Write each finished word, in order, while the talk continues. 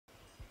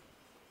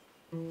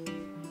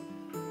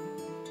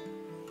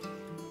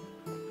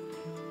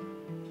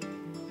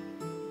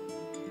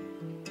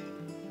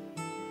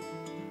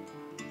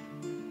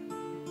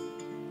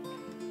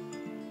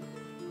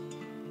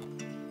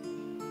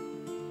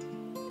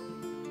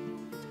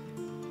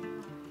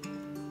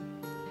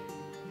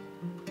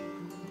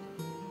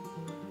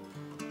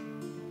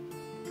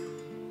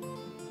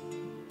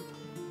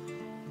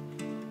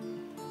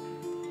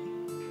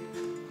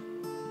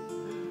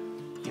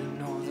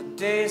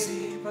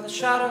Daisy, by the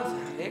shadow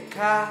that it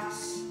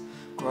casts,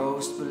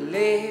 grows to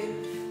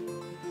believe,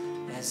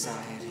 as I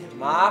had in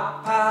my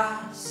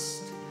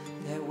past,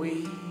 that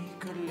we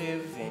could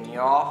live in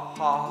your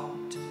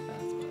heart.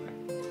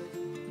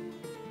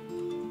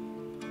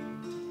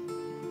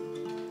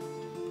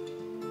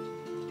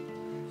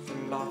 The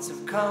lots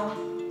have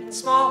come in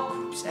small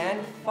groups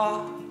and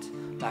fought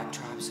like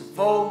tribes of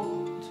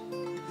old.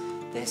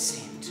 They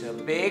seem to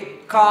be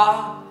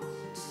caught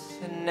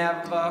and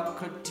never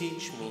could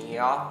teach me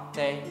a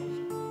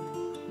thing.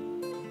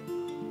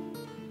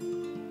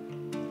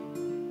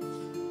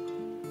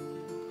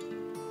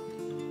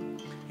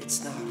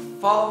 It's not a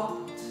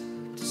fault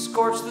to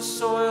scorch the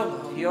soil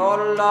of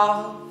your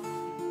love.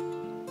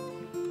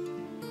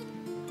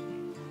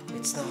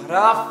 It's not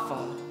a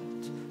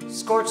fault to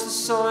scorch the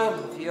soil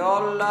of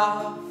your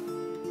love.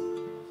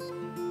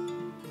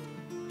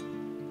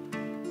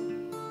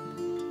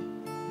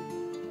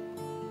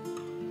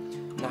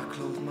 And I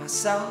clothe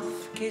myself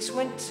in case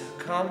winter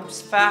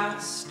comes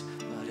fast,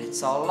 but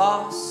it's all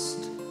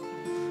lost.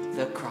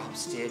 The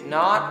crops did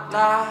not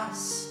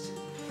last.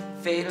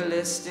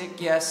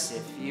 Fatalistic, yes,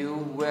 if you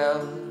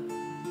will.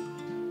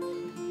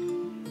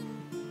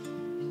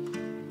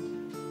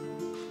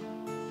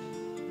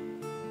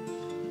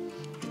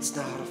 It's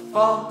not a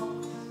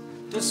fault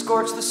to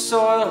scorch the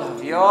soil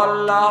of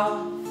your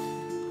love.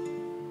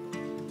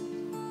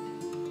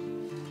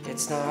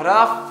 It's not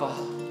a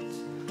fault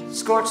to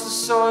scorch the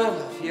soil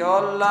of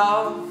your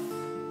love.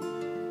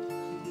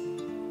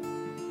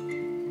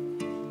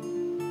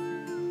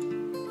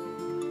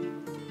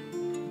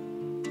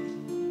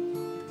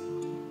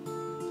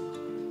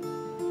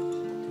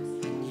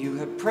 And you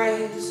have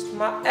praised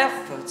my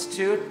efforts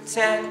to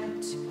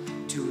tend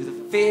to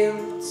the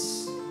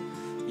fields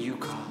you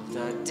called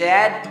a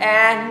dead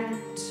end.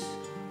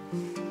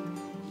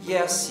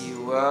 Yes,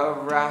 you were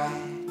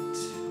right.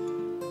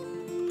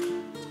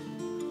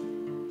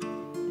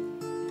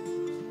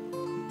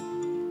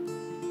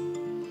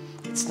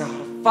 It's not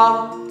a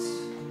fault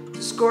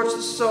to scorch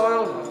the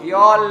soil of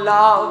your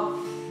love.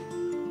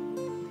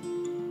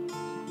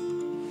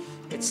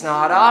 It's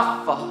not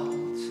a fault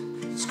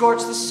to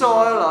scorch the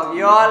soil of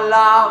your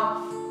love.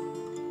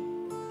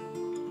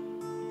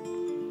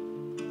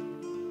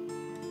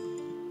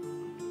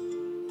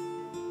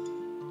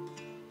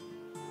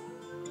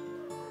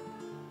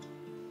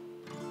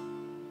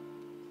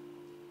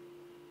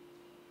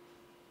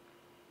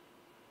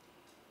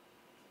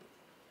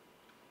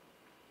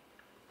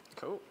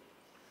 Cool.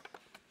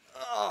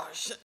 Oh,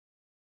 shit.